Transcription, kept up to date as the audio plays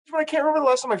I can't remember the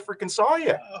last time I freaking saw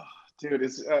you. Oh, dude,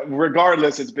 it's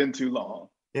regardless, it's been too long.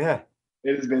 Yeah,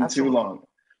 It has been too absolutely. long.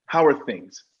 How are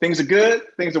things? Things are good.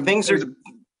 Things are Yeah. things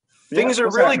are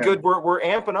What's really happening? good. We're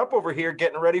amping up over here,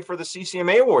 getting ready for the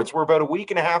CCMA Awards. We're about a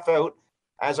week and a half out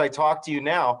as I talk to you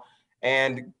now.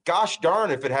 And gosh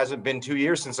darn if it hasn't been 2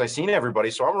 years since I've seen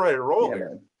everybody. So I'm ready to roll Yeah, here.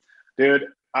 man. Dude,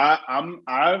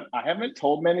 I haven't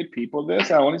told many people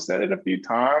this. I only said it a few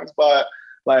times, but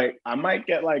like I might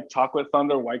get like chocolate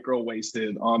thunder white girl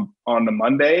wasted on the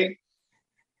Monday.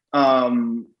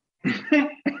 Um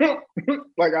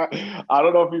like I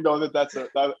don't know if you know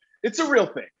it's a real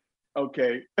thing.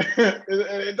 Okay.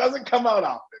 It doesn't come out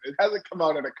often. It hasn't come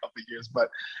out in a couple of years, but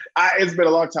it's been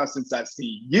a long time since I've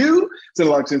seen you. It's been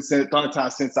a long time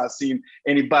since I've seen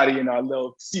anybody in our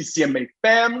little CCMA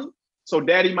family. So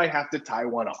daddy might have to tie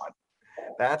one on.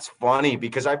 That's funny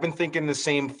because I've been thinking the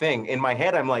same thing. In my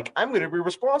head, I'm like, I'm going to be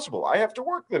responsible. I have to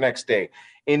work the next day.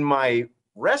 In my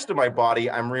rest of my body,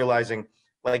 I'm realizing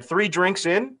like 3 drinks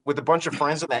in with a bunch of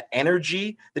friends and that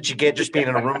energy that you get just being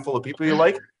in a room full of people you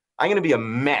like, I'm going to be a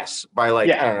mess by like,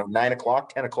 Yeah. I don't know, 9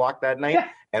 o'clock, 10 o'clock that night. Yeah.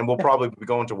 And we'll probably be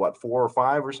going to what, 4 or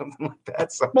 5 or something like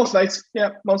that. So Most nights.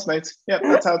 Yeah, most nights. Yeah,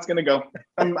 that's how it's gonna go.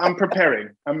 I'm preparing.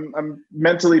 I'm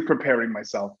mentally preparing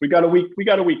myself. We got a week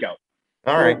out. all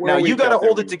We're, right. we're Now a you week got to out there.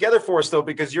 hold it together for us though,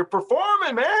 because you're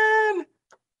performing, man.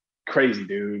 Crazy,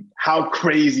 dude. How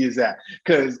crazy is that?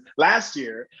 Because last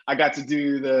year I got to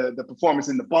do the performance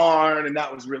in the barn, and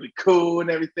that was really cool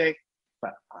and everything.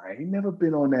 But I ain't never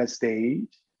been on that stage.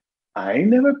 I ain't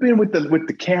never been with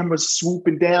the camera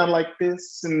swooping down like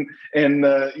this, and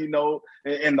you know,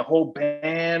 and the whole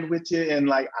band with you, and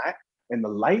like and the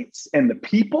lights and the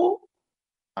people.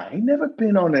 I ain't never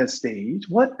been on that stage.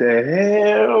 What the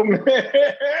hell, man?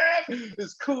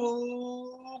 It's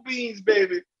cool beans,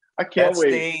 baby. I can't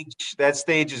wait. That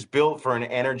stage is built for an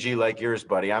energy like yours,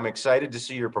 buddy. I'm excited to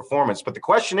see your performance. But the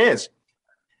question is,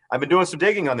 I've been doing some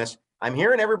digging on this. I'm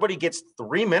hearing everybody gets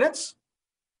 3 minutes,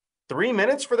 3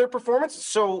 minutes for their performance.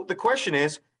 So the question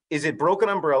is it Broken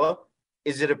Umbrella?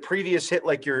 Is it a previous hit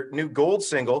like your new gold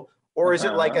single? Or is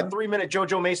it like a Uh-huh. 3-minute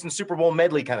JoJo Mason Super Bowl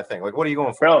medley kind of thing? Like, what are you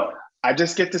going for? Bro, I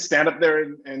just get to stand up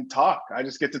there and talk. I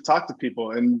just get to talk to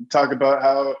people and talk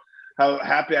about how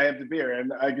happy I am to be here,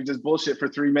 and I can just bullshit for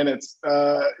 3 minutes,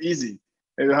 easy.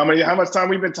 And how much time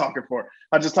we've been talking for?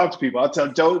 I just talk to people. I'll tell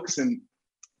jokes and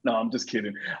no, I'm just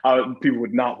kidding. People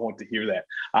would not want to hear that.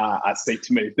 I say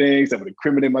too many things. I would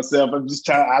incriminate myself. I'm just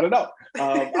trying. I don't know.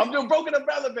 I'm doing Broken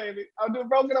Umbrella, baby. I'm doing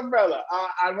Broken Umbrella.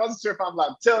 I wasn't sure if I'm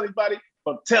allowed to tell anybody,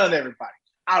 but I'm telling everybody.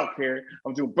 I don't care.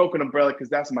 I'm doing Broken Umbrella because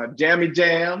that's my jammy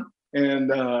jam,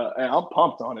 and I'm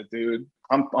pumped on it, dude.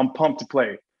 I'm pumped to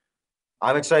play.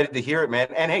 I'm excited to hear it, man.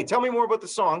 And hey, tell me more about the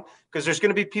song because there's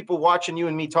going to be people watching you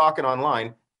and me talking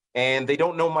online and they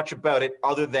don't know much about it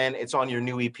other than it's on your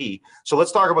new EP. So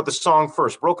let's talk about the song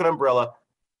first. Broken Umbrella.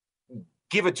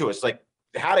 Give it to us. Like,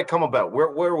 how'd it come about? Where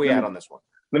are we at on this one?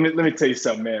 Let me tell you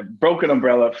something, man. Broken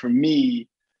Umbrella for me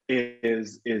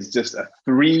is just a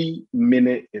 3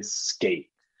 minute escape.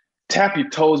 Tap your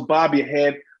toes, bob your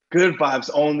head, good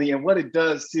vibes only. And what it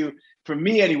does too, for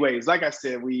me, anyways, like I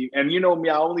said, and you know me,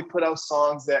 I only put out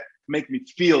songs that make me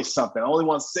feel something. I only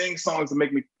want to sing songs that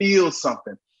make me feel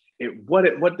something.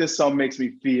 What this song makes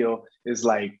me feel is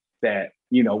like that,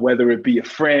 you know, whether it be a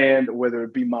friend, whether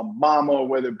it be my mama, or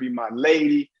whether it be my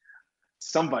lady,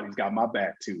 somebody's got my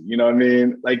back too. You know what I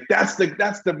mean? Like that's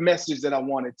the message that I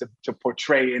wanted to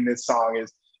portray in this song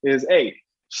is hey,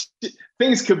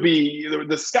 things could be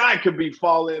the sky could be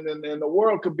falling and the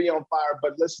world could be on fire,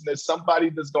 but listen, there's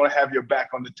somebody that's going to have your back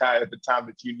on the time at the time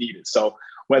that you need it. So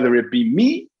whether it be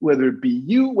me, whether it be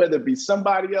you, whether it be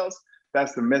somebody else,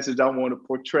 that's the message I want to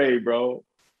portray, bro.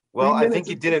 Well, I think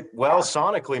you did it well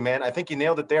sonically, man. I think you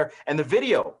nailed it there. And the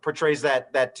video portrays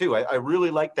that too. I really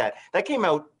like that. That came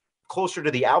out closer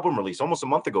to the album release, almost a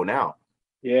month ago now.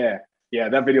 Yeah, yeah,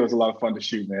 that video was a lot of fun to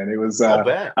shoot, man. It was. I'll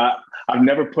bet. I've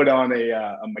never put on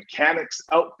a mechanic's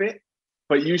outfit,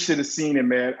 but you should have seen it,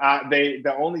 man.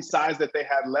 The only size that they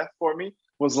had left for me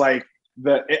was like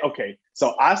okay.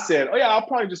 So I said, oh yeah, I'll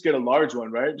probably just get a large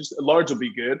one, right? Just a large will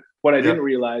be good. What I didn't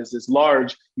realize is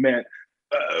large meant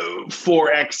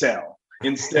 4XL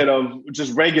instead of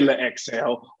just regular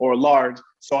XL or large.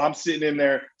 So I'm sitting in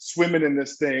there swimming in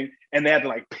this thing, and they had to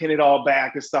like pin it all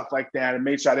back and stuff like that, and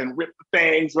make sure I didn't rip the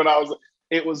things when I was.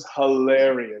 It was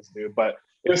hilarious, dude. But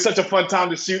it was such a fun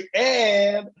time to shoot,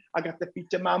 and I got to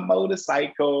feature my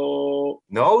motorcycle.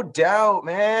 No doubt,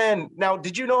 man. Now,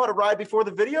 did you know how to ride before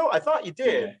the video? I thought you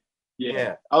did.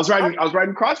 Yeah. I was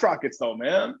riding cross rockets though,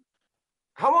 man.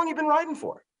 How long you been riding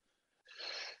for?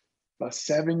 about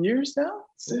 7 years now,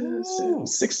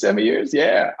 6, 7 years.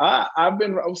 Yeah, I've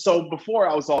been, so before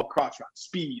I was all crotch rock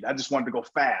speed. I just wanted to go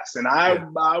fast, and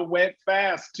I went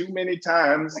fast too many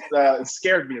times. It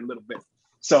scared me a little bit.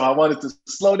 So I wanted to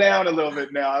slow down a little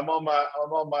bit now. I'm on my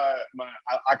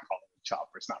I call it a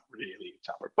chopper. It's not really a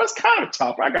chopper, but it's kind of a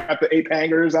chopper. I got the 8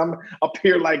 hangers. I'm up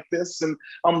here like this, and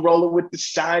I'm rolling with the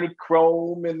shiny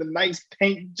chrome and the nice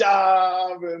paint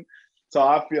job. And so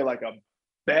I feel like a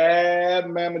bad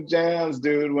Mama Jams,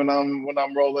 dude, when I'm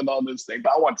rolling on this thing.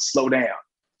 But I want to slow down.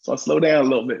 So I slow down a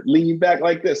little bit, lean back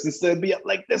like this instead of be up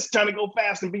like this, trying to go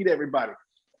fast and beat everybody.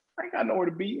 I ain't got nowhere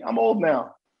to be. I'm old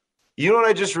now. You know what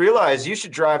I just realized? You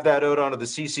should drive that out onto the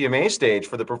CCMA stage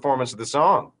for the performance of the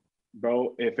song.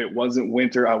 Bro, if it wasn't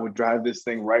winter, I would drive this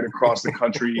thing right across the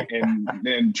country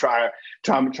and try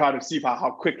to see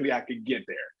how quickly I could get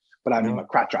there. But I need my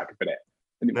crotch rocket for that.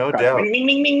 No doubt. Ding,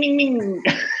 ding, ding, ding, ding.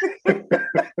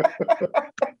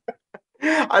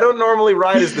 I don't normally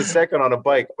ride as the second on a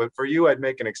bike, but for you, I'd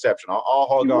make an exception. I'll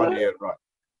hog on to you and run.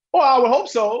 Well, I would hope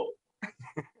so.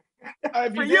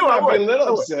 If For you you, did, I'd be a little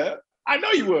I would. upset. I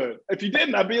know you would. If you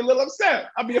didn't, I'd be a little upset.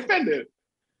 I'd be offended.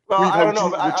 Well, I don't know.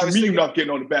 What you mean you're not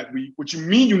getting on the back? What you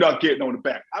mean you're not getting on the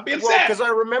back? I'd be upset. Well, because I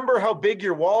remember how big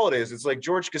your wallet is. It's like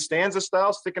George Costanza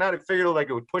style sticking out. I figured like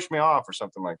it would push me off or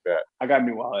something like that. I got a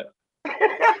new wallet.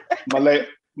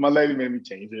 My lady made me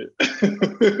change it.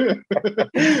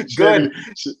 Good.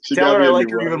 She Tell her I like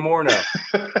her wallet. even more now.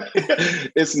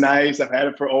 It's nice. I've had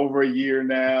it for over a year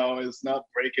now. It's not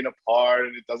breaking apart,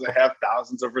 and it doesn't have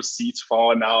thousands of receipts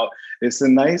falling out. It's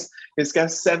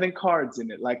got 7 cards in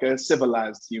it, like a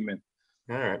civilized human.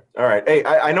 All right. Hey,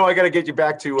 I know I got to get you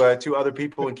back to other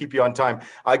people and keep you on time.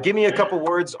 Give me a couple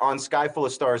words on Sky Full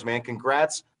of Stars, man.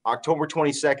 Congrats. October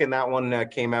 22nd, that one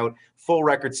came out. Full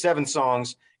record, 7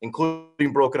 songs,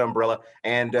 including Broken Umbrella.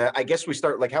 And I guess we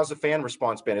start, like, how's the fan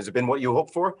response been? Has it been what you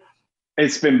hoped for?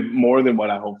 It's been more than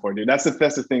what I hoped for, dude. That's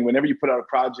the thing. Whenever you put out a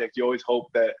project, you always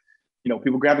hope that,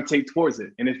 people gravitate towards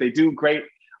it. And if they do, great.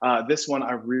 This one,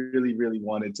 I really, really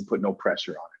wanted to put no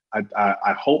pressure on it.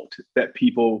 I hoped that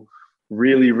people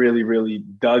really, really, really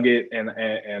dug it.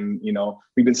 And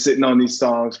we've been sitting on these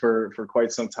songs for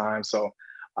quite some time. So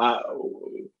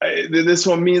this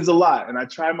one means a lot. And I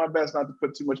try my best not to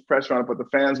put too much pressure on it, but the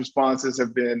fans' responses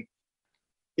have been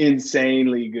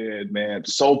insanely good, man.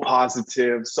 So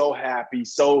positive, so happy,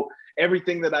 so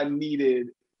everything that I needed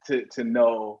to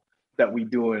know that we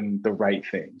doing the right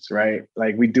things, right?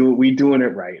 Like we doing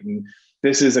it right. And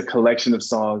this is a collection of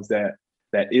songs that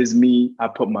is me. I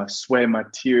put my sweat, my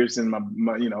tears, and my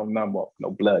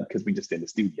no blood, because we just in the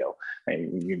studio.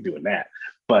 Ain't you doing that?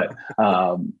 But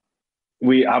I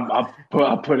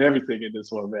put everything in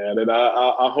this one, man, and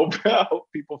I hope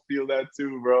people feel that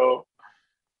too, bro.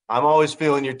 I'm always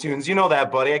feeling your tunes. You know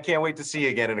that, buddy. I can't wait to see you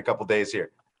again in a couple days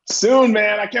here. Soon,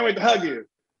 man. I can't wait to hug you.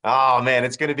 Oh, man,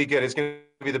 it's going to be good. It's going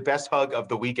to be the best hug of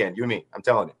the weekend. You and me. I'm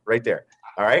telling you, right there.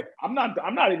 All right? I'm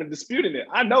not even disputing it.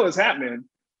 I know it's happening.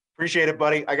 Appreciate it,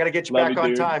 buddy. I got to get you back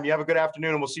on time. You have a good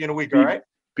afternoon, and we'll see you in a week, all right?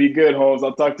 Be good, Holmes.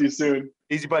 I'll talk to you soon.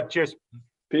 Easy, bud. Cheers.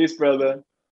 Peace, brother.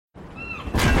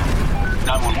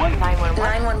 911.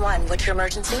 911. What's your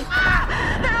emergency?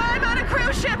 I'm on a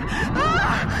cruise ship.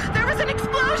 There was an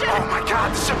explosion. Oh my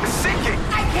God, the ship is sinking.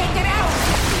 I can't get out.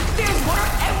 There's water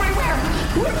everywhere.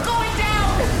 We're going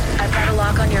down. I've got a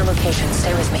lock on your location.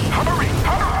 Stay with me. Hurry.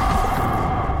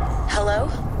 Hello?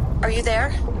 Are you there?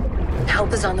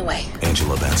 Help is on the way.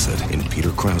 Angela Bassett and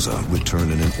Peter Krause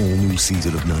return in an all-new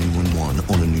season of 911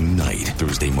 on a new night.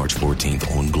 Thursday, March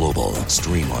 14th on Global.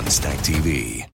 Stream on Stack TV.